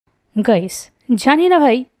Guys জানি না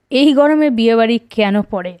ভাই এই গরমে বিয়েবাড়ি কেন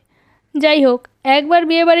পড়ে। যাই হোক, একবার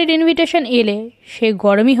বিয়েবাড়ির ইনভিটেশন এলে সে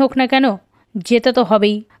গরমই হোক না কেন যেতে তো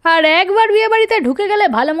হবেই, আর একবার বিয়েবাড়িতে ঢুকে গেলে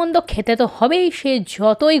ভালো মন্দ খেতে তো হবেই, সে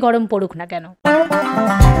যতই গরম পড়ুক না কেন।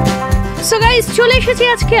 সো গাইস চলে এসেছি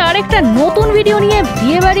আজকে আরেকটা নতুন ভিডিও নিয়ে,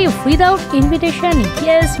 বিয়েবাড়ি উইদাউট ইনভিটেশন,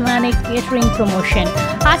 ইয়েস মানে কেটারিং প্রমোশন।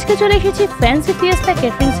 আজকে চলে এসেছি ফ্যান্সি ফিয়েস্তা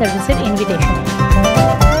ক্যাটারিং সার্ভিসের ইনভিটেশনে।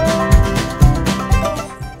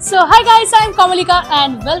 So hi guys, I am Kamalika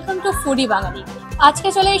and welcome to foodie বাঙালি। আজকে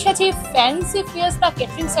চলে এসেছি ফ্যান্সি ফিয়েস্তা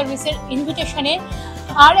ক্যাটারিং সার্ভিসের ইনভিটেশনে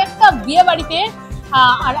আর একটা বিয়ে বাড়িতে,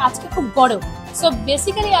 আর আজকে খুব গরম। সো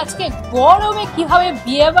বেসিক্যালি আজকে গরমে কিভাবে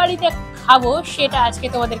বিয়ে বাড়িতে খাবো সেটা আজকে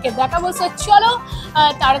তোমাদেরকে দেখাবো। সো চলো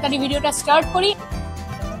তাড়াতাড়ি ভিডিওটা স্টার্ট করি।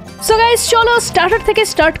 সো গাইস চলো স্টার্টার থেকে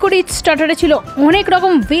স্টার্ট করি। স্টার্টারে ছিল অনেক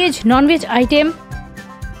রকম ভেজ নন ভেজ আইটেম,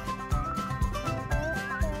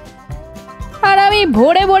 আর আমি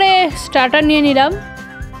ভরে ভরে স্টার্টার নিয়ে নিলাম।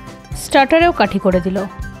 স্টার্টারেও কাঠি করে দিল।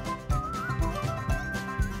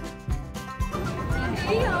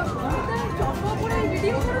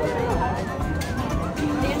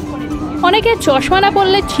 অনেকে চশমা না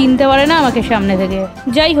পড়লে চিনতে পারে না আমাকে সামনে থেকে।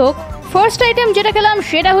 যাই হোক, ফার্স্ট আইটেম যেটা খেলাম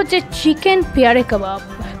সেটা হচ্ছে চিকেন পেয়ারে কাবাব।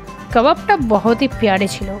 কাবাবটা বহুতই পেয়ারে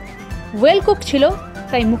ছিল, ওয়েল কুক ছিল,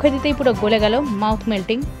 তাই মুখে দিতেই পুরো গলে গেল, মাউথ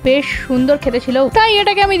মেল্টিং, বেশ সুন্দর খেতে ছিল, তাই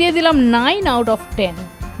এটাকে আমি দিয়ে দিলাম 9 আউট অফ 10।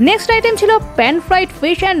 নেক্সট আইটেম ছিল pan fried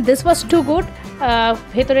fish and this was two good.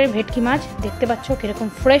 ভেতরের ভেটকি মাছ দেখতে পাচ্ছ কিরকম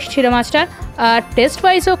ফ্রেশ ছিল মাছটা, আর টেস্ট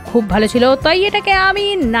ওয়াইজও খুব ভালো ছিল, তাই এটাকে আমি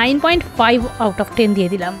 9.5 আউট অফ 10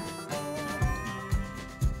 দিয়ে দিলাম।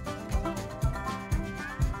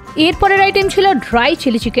 এরপরের আইটেম ছিল dry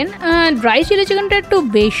chilli chicken. Dry chilli চিকেনটা একটু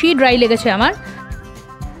বেশি ড্রাই লেগেছে আমার,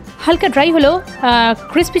 হালকা ড্রাই হলেও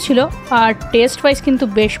ক্রিস্পি ছিল, আর টেস্ট ওয়াইজ কিন্তু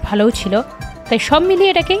বেশ ভালোও ছিল, তাই সব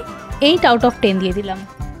মিলিয়ে এটাকে 8 আউট অফ 10 দিয়ে দিলাম।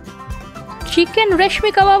 চিকেন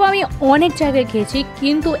রেশমি কাবাব আমি অনেক জায়গায় খেয়েছি,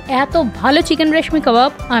 কিন্তু এত ভালো চিকেন রেশমি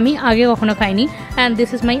কাবাব আমি আগে কখনো খাইনি, and this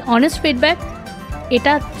is my honest feedback.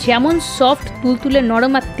 এটা যেমন সফট তুলতুলে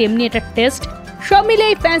নরম, আর তেমনি এটা টেস্ট, সব মিলে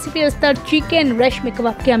এই ফ্যান্সি ফিয়েস্তার চিকেন রেশমি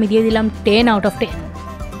কাবাবকে আমি দিয়ে দিলাম 10 আউট অফ 10।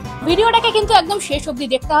 ভিডিওটাকে কিন্তু একদম শেষ অবধি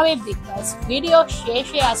দেখতে হবে, বিকজ ভিডিও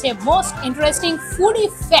শেষে আছে most interesting foodie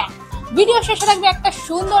fact. Video শেষে থাকবে একটা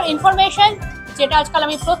সুন্দর ইনফরমেশন, যেটা আজকাল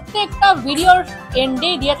আমি প্রত্যেকটা ভিডিওর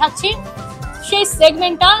এন্ডেই দিয়ে থাকছি। সেই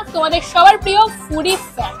সেগমেন্টটা তোমাদের সবার প্রিয় ফুডি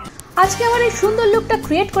ফ্যাক্ট। আজকে আমার এই সুন্দর লুকটা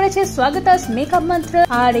ক্রিয়েট করেছে স্বাগতাস মেকআপ মন্ত্র,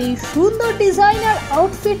 আর এই সুন্দর ডিজাইনার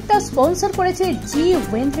আউটফিটটা স্পন্সর করেছে জি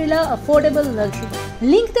ওয়েন্ড্রিলা অ্যাফোর্ডেবল লাক্সারি।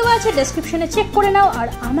 লিংক দেওয়া আছে ডেসক্রিপশনে, চেক করে নাও, আর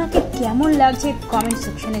আমাকে কেমন লাগছে কমেন্ট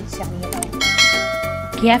সেকশনে জানিয়ে দাও।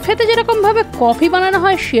 ক্যাফেতে যেরকম ভাবে কফি বানানো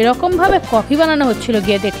হয় সেরকম ভাবে কফি বানানো হচ্ছিল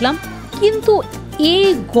গিয়ে দেখলাম, কিন্তু এই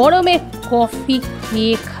গরমে কফি কে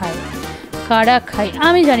খায়, কারা খায়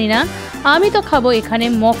আমি জানি না, আমি তো খাবো এখানে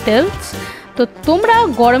মকটেলস। তো তোমরা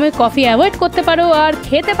গরমে কফি অ্যাভয়েড করতে পারো আর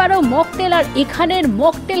খেতে পারো মকটেল। আর এখানের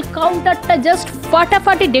মকটেল কাউন্টারটা জাস্ট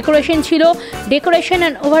ফাটাফাটি ডেকোরেশন ছিল, ডেকোরেশন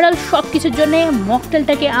অ্যান্ড ওভারঅল সব কিছুর জন্য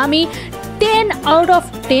মকটেলটাকে আমি 10 আউট অফ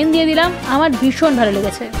 10 দিয়ে দিলাম। আমার ভীষণ ভালো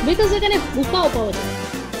লেগেছে, বিকজ এখানে হুকাও পাওয়া যায়।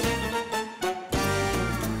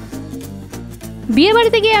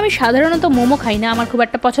 বিয়েবাড়িতে গিয়ে আমি সাধারণত মোমো খাই না, আমার খুব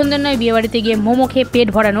একটা পছন্দের নয় বিয়েবাড়িতে গিয়ে মোমো খেয়ে পেট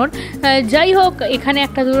ভরানোর। যাই হোক, এখানে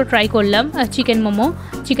একটা দুটো ট্রাই করলাম চিকেন মোমো,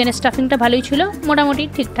 চিকেনের স্টাফিংটা ভালোই ছিল, মোটামুটি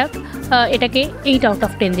ঠিকঠাক, এটাকে 8 আউট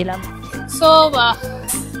অফ 10 দিলাম। সো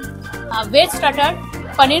ভেজ স্টার্টার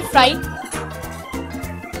পনির ফ্রাই,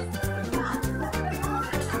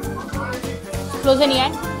 ফ্রোজেন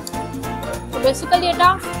ইয়ান। তো বেসিক্যালি এটা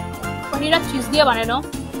পনির আর চিজ দিয়ে বানানো,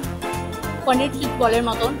 পনির চিজ বলের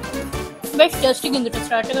মতন, বেশ টেস্টি, কিন্তু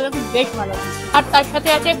স্টার্টারটা বেশ ভালো। আর তার সাথে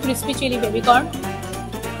আছে ক্রিসপি চিলি বেবিকর্ন,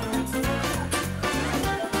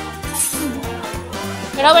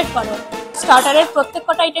 এটাও বেশ ভালো। স্টার্টারের প্রত্যেক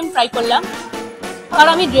কটা আইটেম ট্রাই করলাম, আর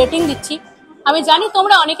আমি রেটিং দিচ্ছি। আমি জানি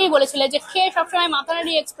তোমরা অনেকেই বলেছিলে যে খেয়ে সবসময় মাথা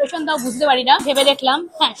নাড়িয়ে এক্সপ্রেশন দাও, বুঝতে পারি না। ভেবে দেখলাম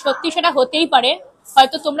হ্যাঁ সত্যি সেটা হতেই পারে,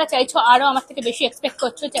 হয়তো তোমরা চাইছো আরো আমার থেকে বেশি এক্সপেক্ট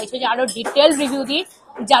করছো, চাইছো যে আরো ডিটেল রিভিউ দিই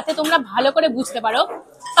যাতে তোমরা ভালো করে বুঝতে পারো।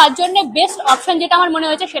 তার জন্য বেস্ট অপশন যেটা আমার মনে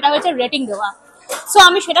হয়েছে সেটা হচ্ছে রেটিং দেওয়া। সো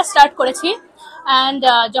আমি সেটা স্টার্ট করেছি, অ্যান্ড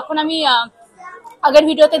যখন আমি আগের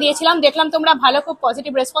ভিডিওতে দিয়েছিলাম দেখলাম তোমরা ভালো, খুব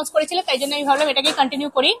পজিটিভ রেসপন্স করেছিলে, তাই জন্য আমি ভাবলাম এটাকে কন্টিনিউ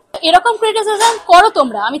করি। এরকম ক্রিটিসিজম করো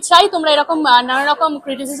তোমরা, আমি চাই তোমরা এরকম নানা রকম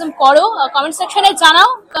ক্রিটিসিজম করো, কমেন্ট সেকশনে জানাও।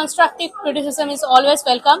 Constructive criticism is always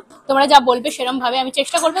welcome. তোমরা যা বলবে সেরকম ভাবে আমি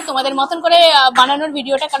চেষ্টা করবো তোমাদের মতন করে বানানোর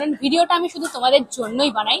ভিডিওটা, কারণ ভিডিওটা আমি শুধু তোমাদের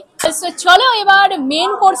জন্যই বানাই। চলো এবার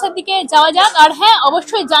মেন কোর্সের দিকে যাওয়া যাক। আর হ্যাঁ,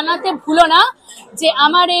 অবশ্যই জানাতে ভুলো না যে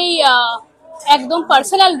আমার এই একদম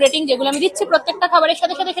পার্সোনাল রেটিং যেগুলো আমি দিচ্ছি প্রত্যেকটা খাবারের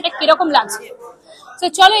সাথে সাথে সেটা কিরকম লাগছে। তো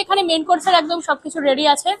চলো এখানে মেন কোর্সের একদম সবকিছু রেডি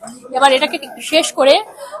আছে, এবার এটাকে শেষ করে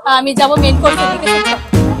আমি যাব মেন কোর্সের দিকে।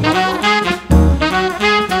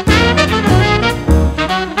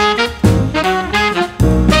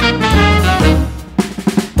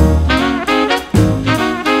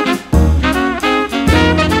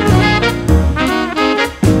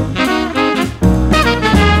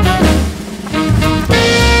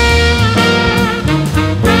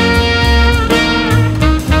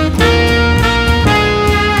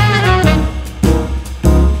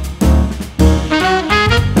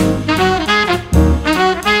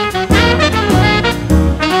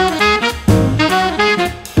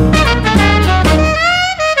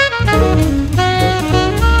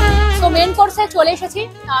 চলে এসেছি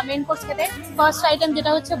মেন কোর্স খেতে। ফার্স্ট আইটেম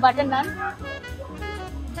যেটা হচ্ছে বাটার নান,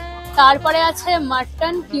 তারপরে আছে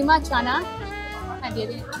মাটন কিমা চানা।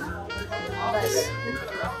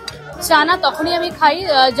 চানা তখনই আমি খাই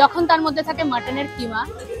যখন তার মধ্যে থাকে মাটনের কিমা।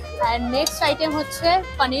 এন্ড নেক্সট আইটেম হচ্ছে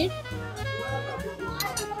পনির,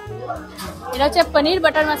 এটা হচ্ছে পনির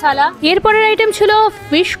বাটার মশলা। এরপরের আইটেম ছিল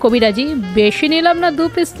ফিশ কবিরাজি, বেশি নিলাম না, 2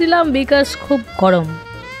 পিস নিলাম বিকজ খুব গরম।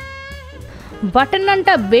 বাটার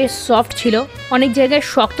নানটা বেশ সফট ছিল, অনেক জায়গায়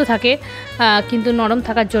শক্ত থাকে কিন্তু নরম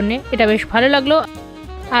থাকার জন্যে এটা বেশ ভালো লাগলো।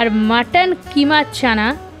 আর মাটন কিমা চানা,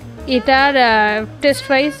 এটার টেস্ট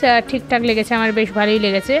ওয়াইজ ঠিকঠাক লেগেছে, আমার বেশ ভালোই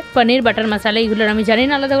লেগেছে। পনির বাটার মশলা এগুলোর আমি জানি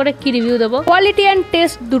না আলাদা করে কি রিভিউ দেবো। কোয়ালিটি অ্যান্ড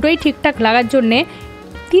টেস্ট দুটোই ঠিকঠাক লাগার জন্যে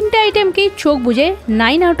 3টে আইটেমকেই চোখ বুঝে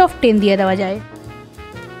 9 আউট অফ 10 দিয়ে দেওয়া যায়।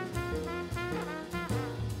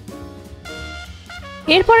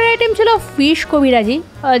 এরপরের আইটেম ছিল ফিশ কবিরাজি,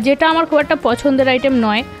 যেটা আমার খুব একটা পছন্দের আইটেম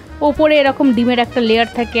নয়। ওপরে এরকম ডিমের একটা লেয়ার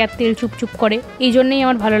থাকে আর তেল চুপচুপ করে, এই জন্যই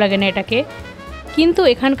আমার ভালো লাগে না এটাকে। কিন্তু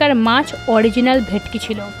এখানকার মাছ অরিজিনাল ভেটকি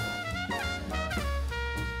ছিল।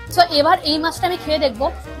 সো এবার এই মাছটা আমি খেয়ে দেখবো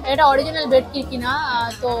এটা অরিজিনাল ভেটকি কিনা।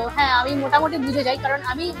 তো হ্যাঁ, আমি মোটামুটি বুঝে যাই, কারণ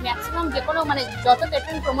আমি ম্যাক্সিমাম যে কোনো মানে যত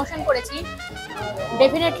ক্যাটারিং প্রমোশন করেছি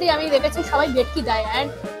ডেফিনেটলি আমি দেখেছি সবাই ভেটকি দেয়। And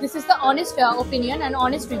this is the honest opinion and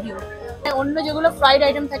honest review. অন্য যেগুলো ফ্রাইড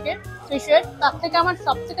আইটেম থাকে ফিশের, তার থেকে আমার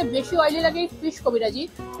সব থেকে বেশি অয়েলি লাগে ফিশ কবিরাজি।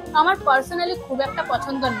 আমার পার্সোনালি খুব একটা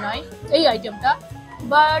পছন্দের নয় এই আইটেমটা,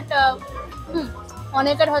 বাট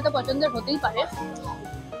অনেকের হয়তো পছন্দের হতেই পারে।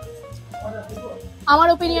 আমার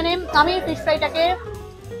ওপিনিয়নে আমি ফিশ ফ্রাইটাকে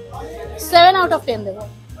 7 আউট অফ 10 দেবো,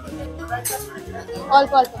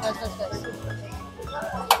 অল্প অল্প।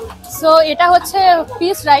 সো এটা হচ্ছে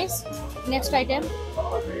ফিশ রাইস। নেক্সট আইটেম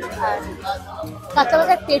কাঁচা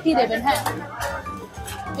মাছের পেটি দেবেন। হ্যাঁ,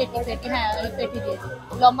 পেটি, হ্যাঁ ওই পেটি দিয়ে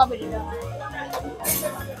লম্বা পেটিটা।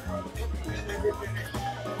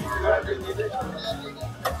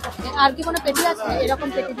 আর কি কোনো পেটি আছে এরকম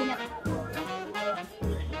পেটি দিন?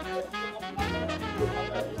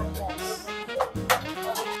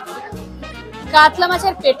 কাতলা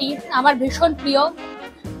মাছের পেটি আমার ভীষণ প্রিয়।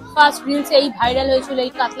 ফার্স্ট রিলসে এই ভাইরাল হয়েছিল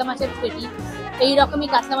এই কাতলা মাছের পেটি। এইরকমই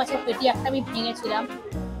কাতলা মাছের পেটি একটা আমি ভেঙেছিলাম,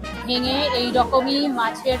 ভেঙে এইরকমই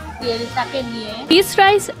মাছের তেলটাকে নিয়ে ফিশ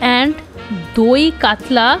রাইস অ্যান্ড দই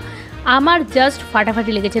কাতলা আমার জাস্ট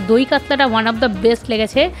ফাটাফাটি লেগেছে। দই কাতলাটা ওয়ান অফ দ্য বেস্ট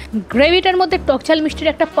লেগেছে। গ্রেভিটার মধ্যে টকঝাল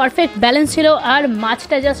মিষ্টির একটা পারফেক্ট ব্যালেন্স ছিল, আর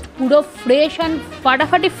মাছটা জাস্ট পুরো ফ্রেশ অ্যান্ড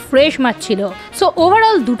ফাটাফাটি ফ্রেশ মাছ ছিল। সো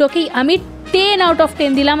ওভারঅল দুটোকেই আমি 10 আউট অফ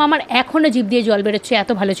 10 দিলাম। আমার এখনো জিভ দিয়ে জল বেরোচ্ছে, এত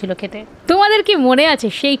ভালো ছিল খেতে। তোমাদের কি মনে আছে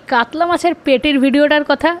সেই কাতলা মাছের পেটের ভিডিওটার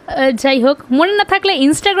কথা? যাই হোক, মনে না থাকলে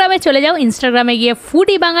ইনস্টাগ্রামে চলে যাও, ইনস্টাগ্রামে গিয়ে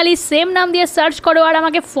ফুডি বাঙালি সেম নাম দিয়ে সার্চ করো আর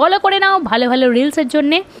আমাকে ফলো করে নাও ভালো ভালো রিলসের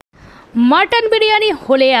জন্যে। মাটন বিরিয়ানি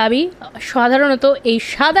হলে আমি সাধারণত এই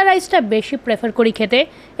সাদা রাইসটা বেশি প্রেফার করি খেতে।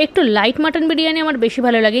 একটু লাইট মাটন বিরিয়ানি আমার বেশি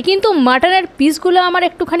ভালো লাগে, কিন্তু মাটনের পিসগুলো আমার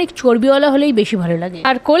একটুখানি চর্বিওয়ালা হলেই বেশি ভালো লাগে।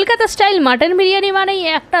 আর কলকাতা স্টাইল মাটন বিরিয়ানি মানেই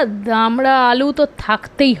একটা দামড়া আলু তো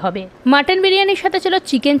থাকতেই হবে। মাটন বিরিয়ানির সাথে ছিল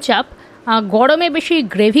চিকেন চাপ। গরমে বেশি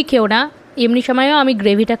গ্রেভি খেও না, এমনি সময়ও আমি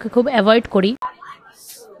গ্রেভিটাকে খুব অ্যাভয়েড করি।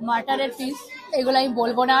 মাটনের পিস এগুলো আমি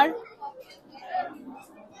বলবো না। আর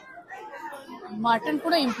মাটন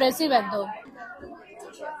পুরো ইমপ্রেসিভ একদম।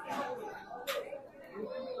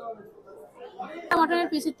 মাটনের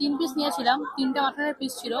পিসই 3 পিস নিয়েছিলাম, 3টা মাটনের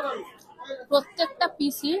পিস ছিল, প্রত্যেকটা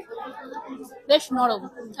পিসই বেশ নরম।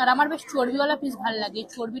 আর আমার বেশ চর্বিওয়ালা পিস ভালো লাগে,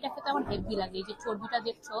 চর্বিটা খেতে আমার হেভি লাগে। এই যে চর্বিটা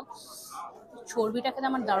দেখছো, চর্বিটা খেতে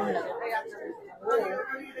আমার দারুণ লাগে।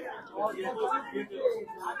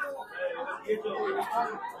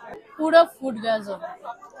 পুরো food Gajan.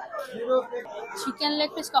 Chicken leg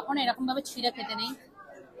piece কখনো এরকম ভাবে ছিঁড়ে খেতে নেই,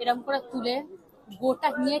 এরকম করে তুলে গোটা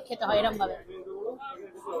নিয়ে খেতে হয়, এরকম ভাবে,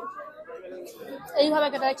 এইভাবে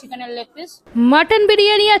খেতে হয় চিকেনের লেগ পিস। মাটন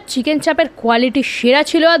বিরিয়ানি আর চিকেন চাপের কোয়ালিটি সেরা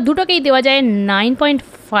ছিল, আর দুটোকেই দেওয়া যায়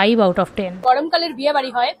 9.5 আউট অফ 10। গরমকালের বিয়ে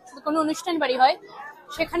বাড়ি হয়, কোনো অনুষ্ঠান বাড়ি হয়,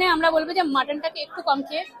 সেখানে আমরা বলবো যে মাটনটাকে একটু কম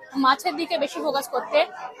খেয়ে মাছের দিকে বেশি ফোকাস করতে।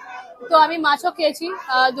 তো আমি মাছও খেয়েছি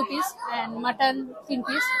 2 পিস অ্যান্ড মাটন 3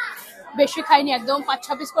 পিস, বেশি খাইনি, একদম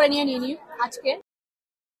 5-6 পিস করে নিয়ে নিই আজকে।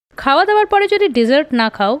 খাওয়া দাওয়ার পরে যদি ডেজার্ট না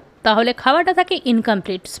খাও তাহলে খাওয়াটা থাকে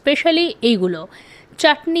ইনকমপ্লিট। স্পেশালি এইগুলো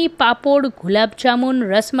চাটনি, পাঁপড়, গোলাপ জামুন,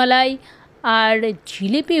 রসমালাই আর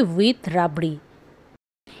জিলিপি উইথ রাবড়ি।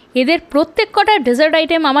 এদের প্রত্যেক কটা ডেজার্ট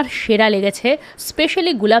আইটেম আমার সেরা লেগেছে,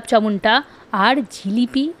 স্পেশালি গোলাপ জামুনটা আর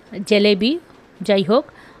জেলেবি যাই হোক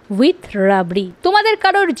উইথ রাবড়ি। তোমাদের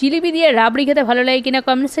কারোর জিলিপি দিয়ে রাবড়ি খেতে ভালো লাগে কিনা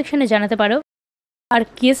কমেন্ট সেকশনে জানাতে পারো। আর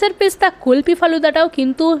কেসের পেস্তা কুলফি ফালুদাটাও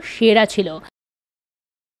কিন্তু সেরা ছিল।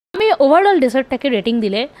 আমি ওভারঅল ডেজার্টটাকে রেটিং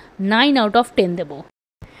দিলে 9 আউট অফ 10 দেবো।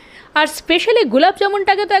 আর স্পেশালি গোলাপ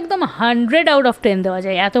জামুনটাকে তো একদম 100 আউট অফ 10 দেওয়া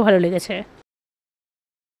যায়, এত ভালো লেগেছে।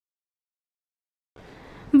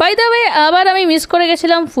 বাই দ্য ওয়ে আবার আমি মিস করে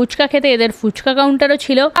গেছিলাম ফুচকা খেতে, এদের ফুচকা কাউন্টারও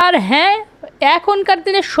ছিল। আর হ্যাঁ, এখনকার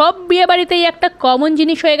দিনে সব বিয়ে বাড়িতেই একটা কমন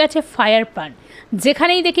জিনিস হয়ে গেছে ফায়ার পান,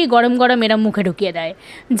 যেখানেই দেখি গরম গরম এরা মুখে ঢুকিয়ে দেয়।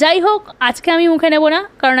 যাই হোক, আজকে আমি মুখে নেব না,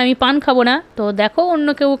 কারণ আমি পান খাবো না। তো দেখো অন্য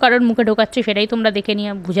কেউ কারোর মুখে ঢোকাচ্ছে, সেটাই তোমরা দেখে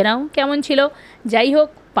নিয়ে বুঝে নাও কেমন ছিল। যাই হোক,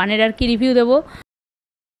 পানের আর কি রিভিউ দেবো।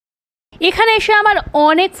 এখানে এসে আমার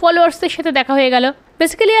অনেক ফলোয়ার্সদের সাথে দেখা হয়ে গেল।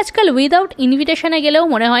 বেসিক্যালি আজকাল উইদাউট ইনভিটেশনে গেলেও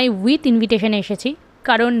মনে হয় উইথ ইনভিটেশনে এসেছি,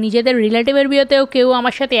 কারণ নিজেদের রিলেটিভের বিয়েতেও কেউ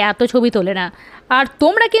আমার সাথে এত ছবি তোলে না। আর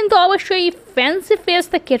তোমরা কিন্তু অবশ্যই ফ্যান্সি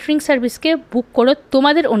ফিয়েস্তা ক্যাটারিং সার্ভিসকে বুক করো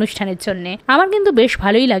তোমাদের অনুষ্ঠানের জন্য। আমার কিন্তু বেশ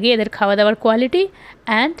ভালোই লাগে এদের খাওয়া দাওয়ার কোয়ালিটি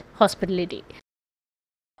অ্যান্ড হসপিটালিটি।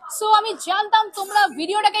 সো আমি জানতাম তোমরা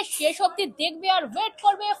ভিডিওটাকে শেষ অবধি দেখবে আর ওয়েট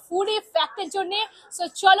করবে ফুডি ফ্যাক্টের জন্য। সো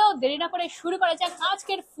চলো দেরি না করে শুরু করা যাক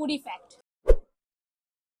আজকের ফুডি ফ্যাক্ট।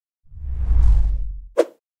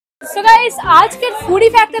 সো গাইস, আজকের ফুডি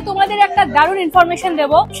ফ্যাক্টে তোমাদের একটা দারুণ ইনফরমেশন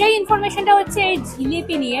দেবো। সেই ইনফরমেশনটা হচ্ছে এই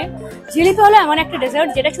জিলিপি নিয়ে। জিলিপি হলো এমন একটা ডেজার্ট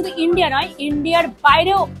যেটা শুধু ইন্ডিয়া নয়, ইন্ডিয়ার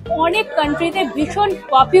বাইরেও অনেক কান্ট্রিতে ভীষণ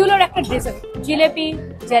পপুলার একটা ডেজার্ট। জিলিপি,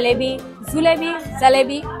 জলেবি,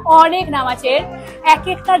 জালেবি অনেক নাম আছে, এক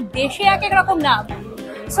একটা দেশে এক এক রকম নাম।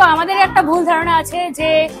 সো আমাদের একটা ভুল ধারণা আছে যে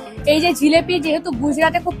এই যে জিলিপি, যেহেতু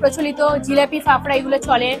গুজরাটে খুব প্রচলিত, জিলিপি ফাফড়া এগুলো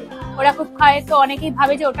চলে, ওরা খুব খায়, তো অনেকেই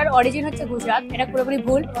ভাবে যে ওটার অরিজিন হচ্ছে গুজরাট। এটা পুরোপুরি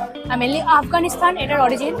ভুল। মেনলি আফগানিস্তান এটার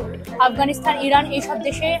অরিজিন। আফগানিস্তান, ইরান এইসব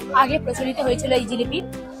দেশে আগে প্রচলিত হয়েছিল এই জিলিপি।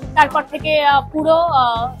 তারপর থেকে পুরো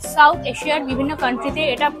সাউথ এশিয়ার বিভিন্ন কান্ট্রিতে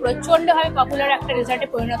এটা প্রচণ্ডভাবে পপুলার একটা ডেজার্টে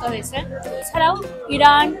পরিণত হয়েছে। এছাড়াও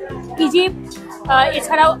ইরান, ইজিপ্ট,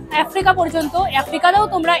 এছাড়াও আফ্রিকা পর্যন্ত, আফ্রিকাতেও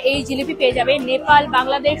তোমরা এই জিলিপি পেয়ে যাবে। নেপাল,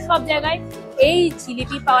 বাংলাদেশ সব জায়গায় এই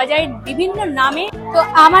জিলিপি পাওয়া যায় বিভিন্ন নামে। তো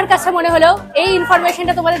আমার কাছে মনে হলো এই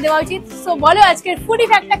ইনফরমেশনটা তোমাদের দেওয়া উচিত। সো বলো আজকের ফুডি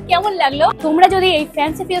ফ্যাক্টটা কেমন লাগলো। তোমরা যদি এই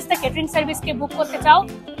ফ্যান্সি ফিয়েস্তা ক্যাটারিং সার্ভিসকে বুক করতে চাও,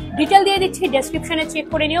 ডিটেল দিয়ে দিচ্ছি ডেসক্রিপশনে, চেক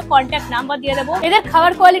করে নিও, কন্ট্যাক্ট নাম্বার দিয়ে দেবো। এদের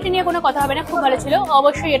খাবার কোয়ালিটি নিয়ে কোনো কথা হবে না, খুব ভালো ছিল,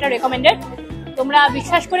 অবশ্যই এটা রেকমেন্ডেড। তোমরা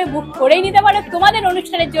বিশ্বাস করে বুক করেই নিতে পারো তোমাদের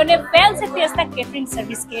অনুষ্ঠানের জন্য ফ্যান্সি ফিয়েস্তা ক্যাটারিং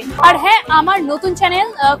সার্ভিসকে। আর হ্যাঁ, আমার নতুন চ্যানেল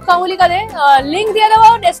কাউলিকাতে লিংক দিয়ে দেবো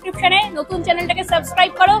ডেসক্রিপশনে। নতুন চ্যানেলটাকে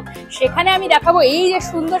সাবস্ক্রাইব করো, সেখানে আমি দেখাবো এই যে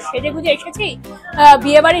সুন্দর সেজে গুজে এসেছি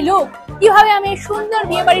বিয়েবাড়ি লুক, কিভাবে আমি এই সুন্দর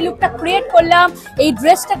বিয়েবাড়ি লুকটা ক্রিয়েট করলাম, এই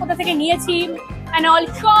ড্রেসটা কোথা থেকে নিয়েছি অ্যান্ড অল,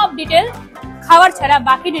 সব ডিটেল। খাবার ছাড়া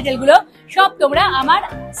বাকি ডিটেলগুলো সব তোমরা আমার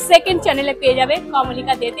সেকেন্ড চ্যানেলে পেয়ে যাবে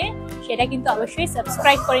কমলিকা দেতে, সেটা কিন্তু অবশ্যই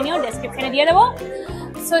সাবস্ক্রাইব করে নিও, ডেসক্রিপশনে দিয়ে দেবো।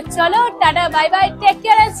 সো চলো tata, bye bye, take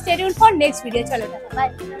care and stay tuned for next video. চলো টাটা, বাই।